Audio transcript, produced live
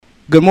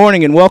Good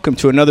morning and welcome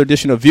to another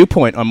edition of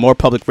Viewpoint on More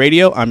Public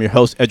Radio. I'm your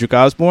host, Eddrick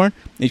Osborne.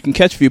 You can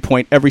catch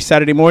Viewpoint every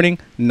Saturday morning,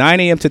 9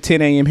 a.m. to 10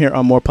 a.m. here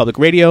on More Public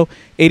Radio,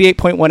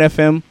 88.1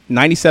 FM,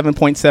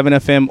 97.7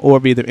 FM, or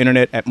via the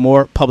internet at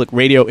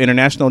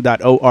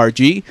morepublicradiointernational.org.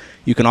 You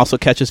can also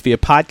catch us via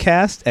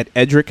podcast at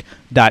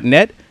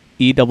eddrick.net,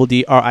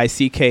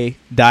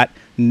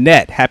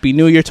 EDDRICK.net. Happy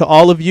New Year to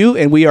all of you,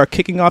 and we are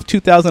kicking off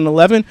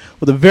 2011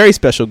 with a very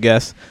special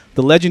guest,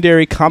 the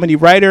legendary comedy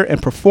writer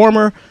and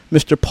performer,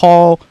 Mr.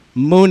 Paul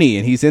Mooney,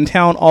 and he's in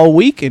town all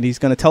week, and he's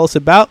going to tell us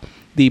about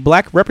the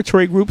Black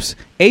Repertory Group's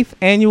 8th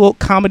annual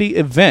comedy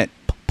event.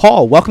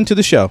 Paul, welcome to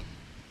the show.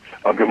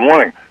 Good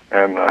morning,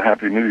 and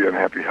Happy New Year, and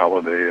Happy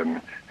Holiday,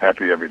 and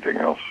Happy everything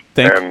else.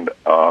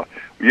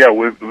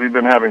 We've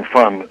been having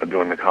fun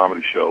doing the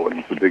comedy show, and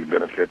it's a big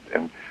benefit,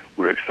 and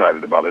we're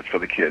excited about it for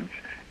the kids.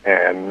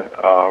 And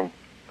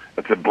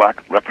it's at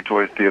Black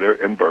Repertory Theater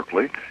in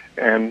Berkeley,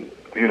 and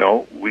you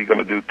know, we're going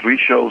to do 3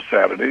 shows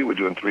Saturday, we're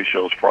doing 3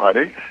 shows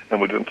Friday,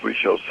 and we're doing 3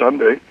 shows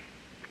Sunday.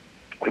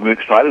 And we're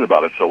excited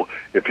about it. So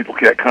if people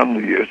can't come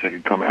New Year's, they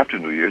can come after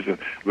New Year's, and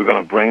we're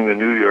going to bring the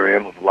New Year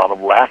in with a lot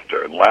of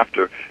laughter. And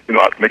laughter, you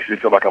know, it makes me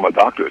feel like I'm a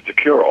doctor. It's a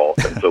cure-all.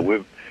 And so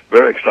we're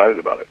very excited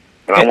about it.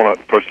 And I want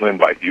to personally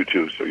invite you,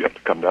 too, so you have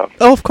to come down.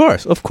 Oh, of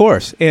course, of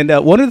course. And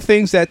one of the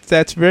things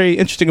that's very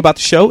interesting about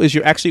the show is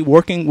you're actually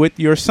working with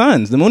your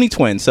sons, the Mooney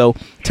twins. So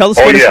tell us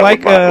what it's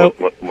like.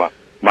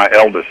 My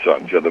eldest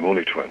sons, the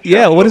Mooney twins.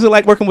 Yeah, what is it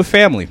like working with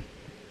family?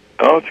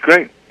 Oh, it's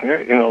great. Yeah,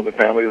 you know, the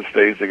family that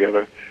stays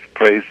together,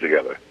 prays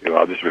together. You know,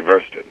 I just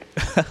reversed it.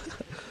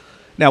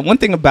 Now, one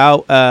thing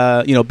about,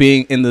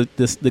 being in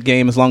the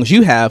game as long as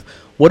you have,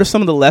 what are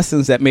some of the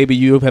lessons that maybe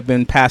you have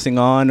been passing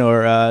on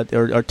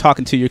or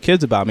talking to your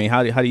kids about? I mean,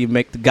 how do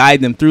you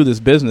guide them through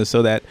this business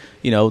so that,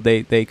 you know,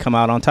 they come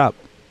out on top?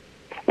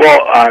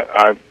 Well,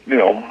 I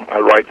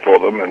write for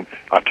them, and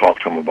I talk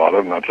to them about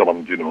it, and I tell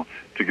them, you know,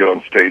 to get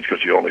on stage,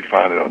 because you only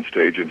find it on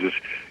stage, and just,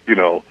 you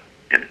know,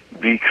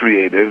 be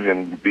creative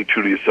and be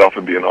true to yourself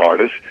and be an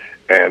artist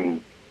and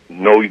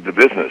know the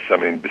business. I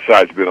mean,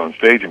 besides being on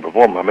stage and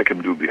performing, I make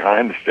them do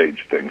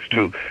behind-the-stage things,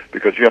 too,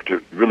 because you have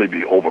to really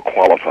be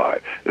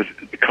overqualified.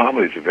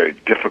 Comedy is a very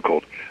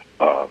difficult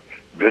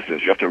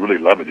business. You have to really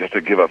love it. You have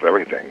to give up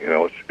everything. You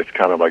know, it's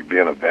kind of like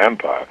being a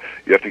vampire.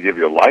 You have to give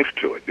your life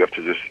to it. You have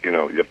to just, you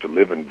know, you have to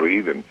live and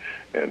breathe and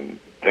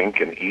think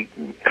and eat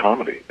and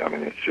comedy. I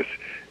mean,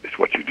 it's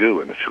what you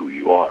do, and it's who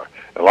you are.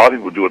 And a lot of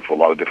people do it for a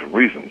lot of different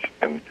reasons,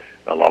 and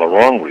a lot of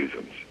wrong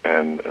reasons.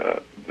 And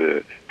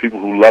the people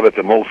who love it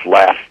the most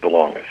last the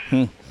longest.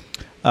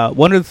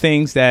 One of the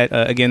things that,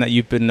 again, that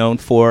you've been known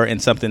for,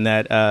 and something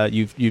that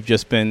you've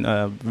just been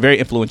very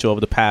influential over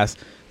the past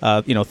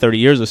 30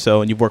 years or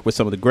so, and you've worked with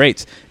some of the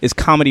greats, is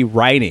comedy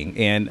writing.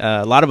 And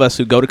a lot of us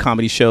who go to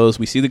comedy shows,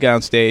 we see the guy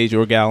on stage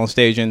or a gal on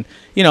stage, and,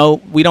 you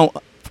know, we don't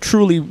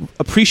truly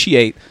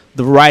appreciate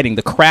the writing,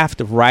 the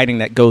craft of writing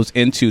that goes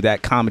into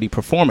that comedy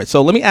performance.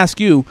 So let me ask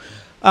you,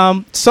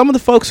 some of the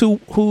folks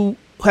who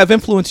have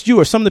influenced you,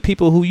 or some of the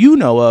people who you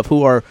know of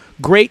who are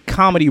great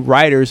comedy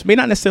writers, may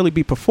not necessarily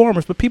be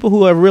performers, but people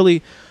who are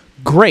really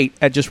great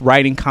at just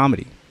writing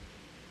comedy.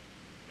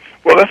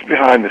 Well, that's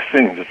behind the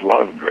scenes. There's a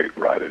lot of great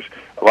writers.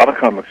 A lot of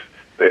comics,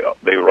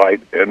 they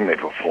write and they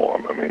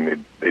perform. I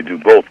mean, they do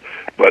both.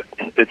 But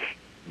it's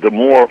the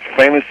more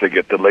famous they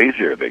get, the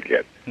lazier they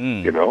get.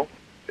 You know,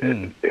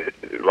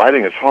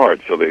 writing is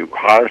hard, so they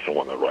hire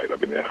someone to write. I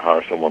mean, they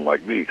hire someone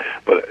like me.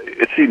 But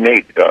it's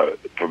innate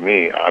for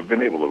me. I've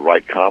been able to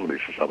write comedy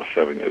since I was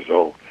 7 years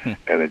old,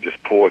 and it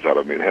just pours out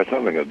of me. It has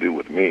nothing to do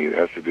with me. It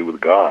has to do with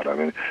God. I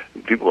mean,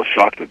 people are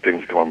shocked that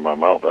things come out of my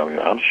mouth. I mean,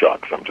 I'm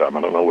shocked sometimes.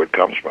 I don't know where it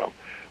comes from,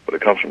 but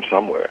it comes from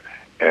somewhere.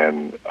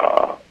 And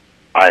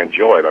I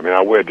enjoy it. I mean, I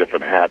wear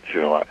different hats.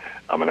 You know,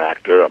 I'm an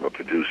actor, I'm a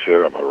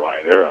producer, I'm a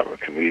writer, I'm a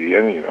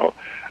comedian, you know.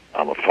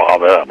 I'm a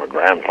father, I'm a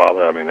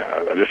grandfather. I mean,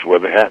 I just wear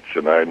the hats,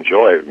 and I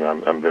enjoy it. And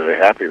I'm very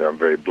happy, and I'm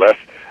very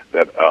blessed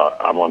that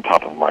I'm on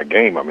top of my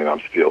game. I mean, I'm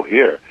still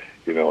here,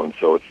 you know, and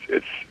so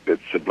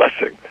it's a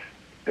blessing.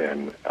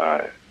 And,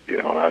 you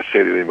know, and I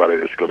say to anybody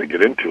that's going to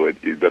get into it,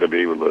 you better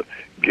be able to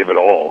give it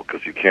all,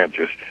 because you can't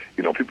just,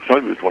 you know, some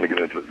people just want to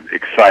get into it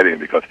exciting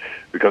because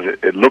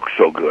it looks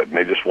so good, and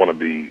they just want to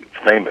be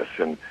famous,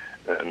 and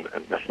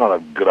that's not a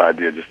good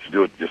idea just to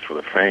do it just for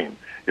the fame.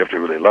 You have to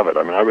really love it.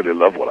 I mean, I really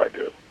love what I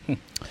do.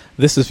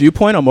 This is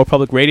Viewpoint on More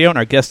Public Radio, and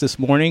our guest this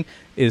morning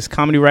is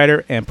comedy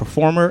writer and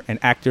performer and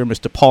actor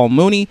Mr. Paul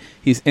Mooney.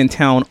 He's in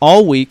town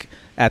all week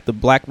at the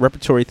Black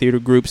Repertory Theater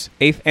Group's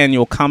 8th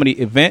annual comedy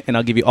event, and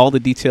I'll give you all the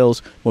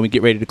details when we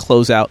get ready to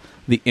close out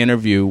the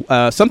interview.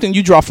 Something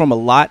you draw from a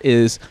lot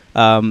is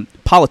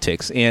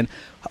politics, and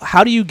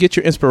how do you get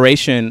your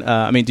inspiration?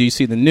 I mean, do you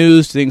see the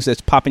news, things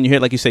that's pop in your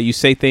head? Like you say, you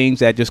say things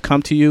that just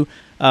come to you.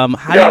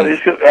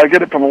 I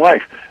get it from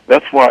life.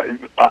 That's why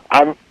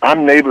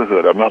I'm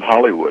neighborhood. I'm not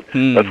Hollywood.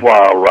 That's why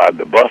I'll ride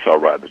the bus, I'll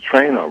ride the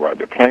train, I'll ride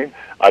the plane.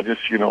 I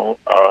just, you know,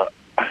 a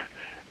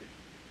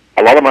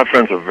lot of my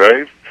friends are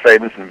very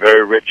famous and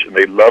very rich, and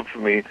they love for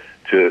me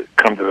to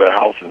come to their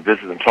house and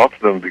visit and talk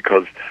to them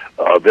because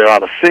they're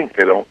out of sync.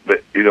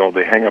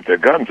 They hang up their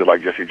guns. They're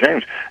like Jesse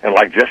James, and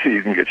like Jesse,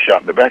 you can get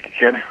shot in the back. You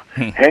can't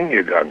hang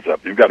your guns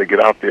up. You've got to get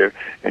out there,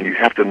 and you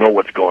have to know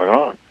what's going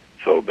on.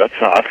 So that's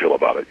how I feel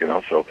about it.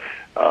 So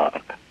I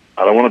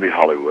don't want to be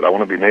Hollywood. I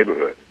want to be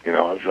neighborhood.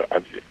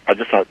 I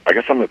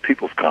guess I'm a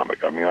people's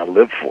comic. I mean, I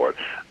live for it,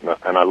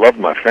 and I love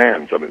my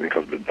fans. I mean,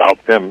 because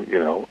without them,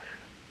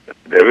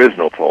 there is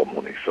no Paul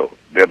Mooney. So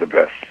they're the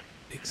best.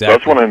 Exactly. So I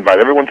just want to invite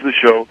everyone to the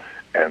show,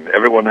 and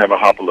everyone have a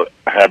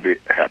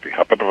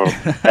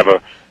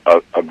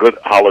good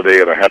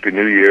holiday and a happy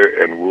New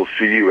Year, and we'll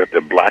see you at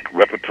the Black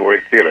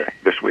Repertory Theater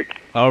this week.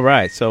 All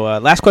right. So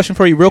last question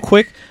for you real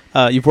quick.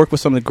 You've worked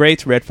with some of the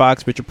greats, Red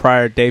Fox, Richard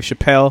Pryor, Dave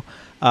Chappelle,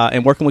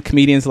 and working with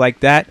comedians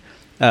like that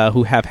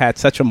who have had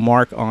such a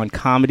mark on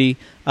comedy.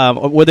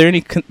 Were there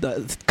any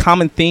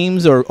common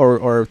themes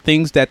or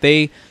things that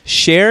they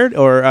shared,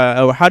 or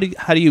how do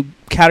you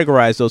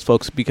categorize those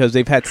folks because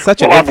they've had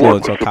such an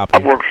influence on comedy?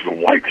 I've worked with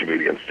some white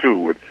comedians too,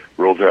 with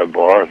Roseanne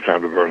Barr and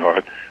Sandra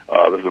Bernhard.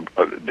 There's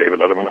David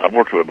Letterman. I've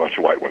worked with a bunch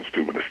of white ones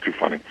too, but it's too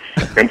funny,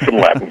 and some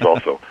Latins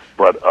also.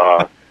 But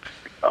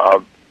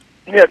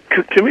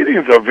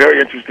comedians are very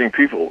interesting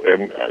people,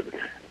 and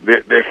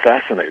they're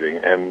fascinating.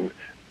 And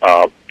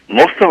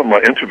most of them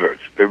are introverts.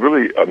 They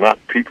really are not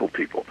people.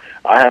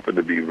 I happen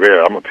to be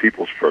rare. I'm a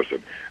people's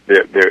person.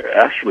 They're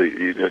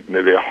actually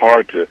they're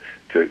hard to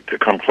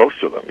come close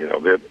to them.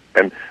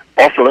 And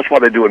also that's why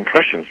they do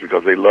impressions,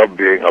 because they love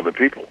being other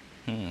people.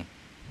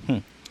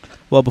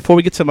 Well, before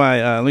we get to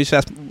let me just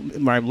ask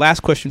my last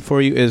question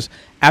for you is: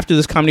 after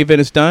this comedy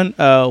event is done,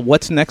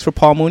 what's next for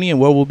Paul Mooney, and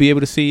where we'll be able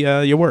to see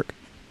your work?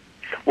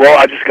 Well,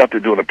 I just got to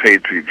doing a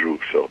paid preview,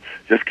 so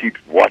just keep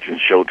watching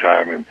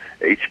Showtime and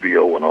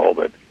HBO and all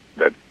that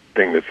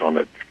thing that's on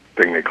that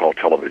thing they call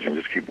television.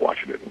 Just keep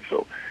watching it, and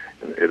so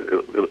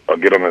I'll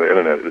get on the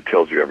internet. It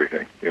tells you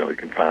everything. You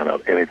can find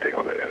out anything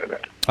on the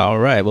internet. All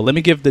right. Well, let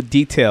me give the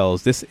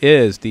details. This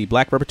is the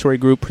Black Repertory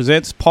Group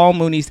presents Paul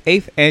Mooney's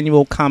 8th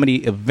annual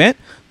comedy event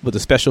with a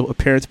special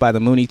appearance by the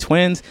Mooney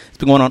twins. It's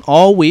been going on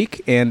all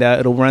week, and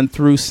it'll run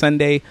through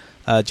Sunday,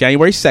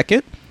 January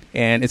 2nd.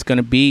 And it's going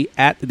to be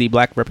at the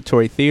Black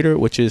Repertory Theater,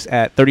 which is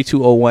at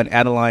 3201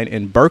 Adeline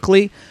in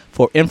Berkeley.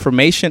 For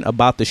information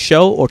about the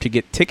show or to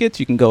get tickets,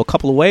 you can go a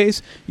couple of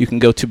ways. You can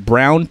go to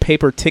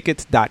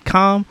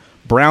brownpapertickets.com,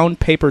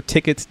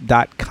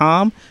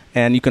 brownpapertickets.com,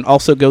 and you can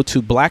also go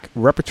to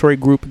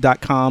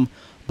blackrepertorygroup.com,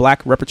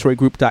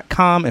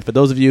 blackrepertorygroup.com. And for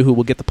those of you who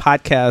will get the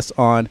podcast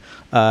on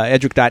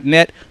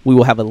Eddrick.net, we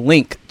will have a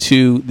link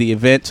to the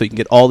event so you can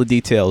get all the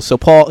details. So,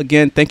 Paul,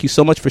 again, thank you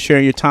so much for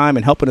sharing your time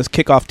and helping us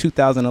kick off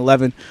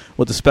 2011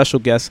 with a special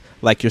guest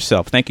like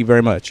yourself. Thank you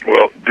very much.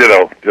 Well,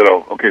 ditto.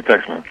 Okay,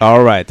 thanks, man.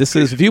 All right. This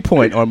is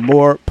Viewpoint on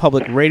More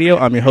Public Radio.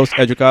 I'm your host,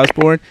 Eddrick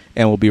Osborne,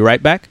 and we'll be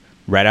right back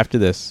right after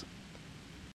this.